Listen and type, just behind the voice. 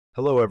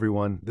Hello,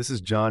 everyone. This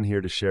is John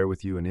here to share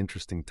with you an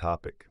interesting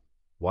topic: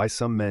 why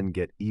some men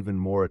get even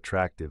more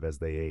attractive as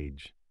they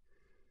age.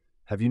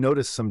 Have you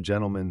noticed some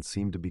gentlemen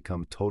seem to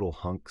become total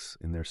hunks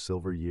in their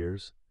silver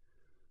years?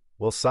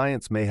 Well,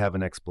 science may have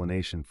an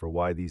explanation for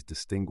why these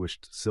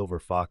distinguished silver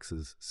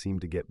foxes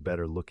seem to get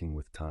better looking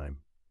with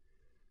time.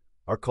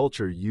 Our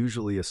culture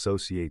usually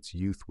associates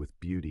youth with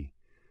beauty,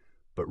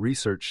 but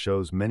research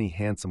shows many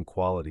handsome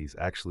qualities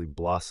actually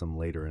blossom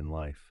later in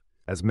life.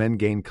 As men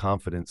gain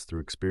confidence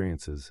through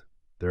experiences,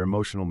 their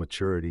emotional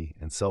maturity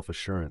and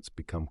self-assurance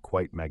become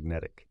quite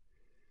magnetic.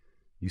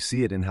 You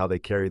see it in how they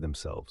carry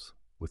themselves,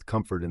 with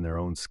comfort in their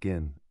own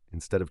skin,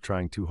 instead of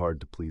trying too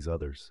hard to please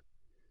others.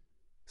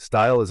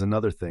 Style is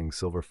another thing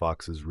silver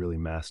foxes really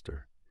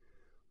master.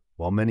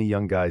 While many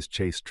young guys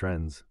chase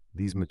trends,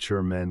 these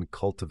mature men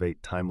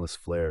cultivate timeless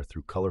flair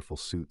through colorful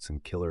suits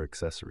and killer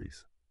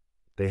accessories.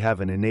 They have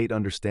an innate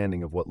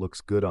understanding of what looks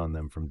good on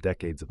them from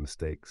decades of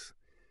mistakes.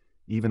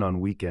 Even on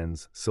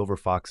weekends, silver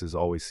foxes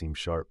always seem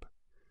sharp.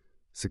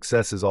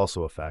 Success is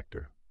also a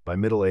factor. By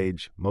middle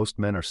age, most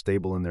men are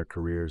stable in their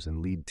careers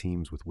and lead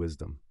teams with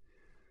wisdom.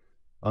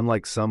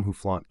 Unlike some who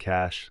flaunt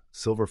cash,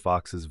 silver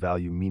foxes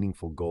value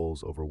meaningful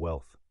goals over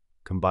wealth.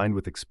 Combined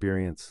with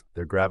experience,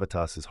 their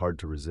gravitas is hard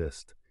to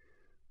resist.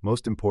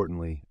 Most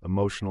importantly,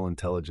 emotional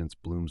intelligence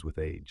blooms with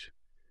age.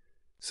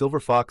 Silver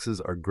foxes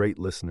are great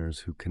listeners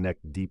who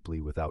connect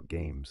deeply without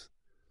games.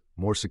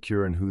 More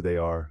secure in who they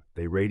are,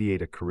 they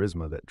radiate a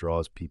charisma that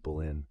draws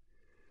people in.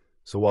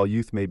 So while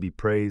youth may be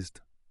praised,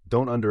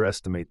 don't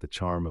underestimate the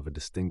charm of a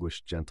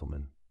distinguished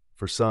gentleman.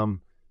 For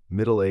some,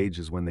 middle age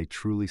is when they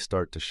truly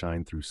start to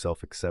shine through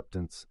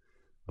self-acceptance,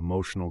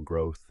 emotional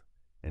growth,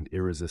 and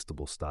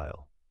irresistible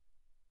style.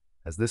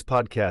 As this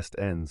podcast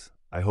ends,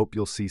 I hope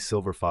you'll see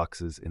silver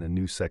foxes in a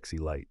new sexy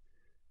light.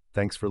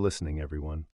 Thanks for listening, everyone.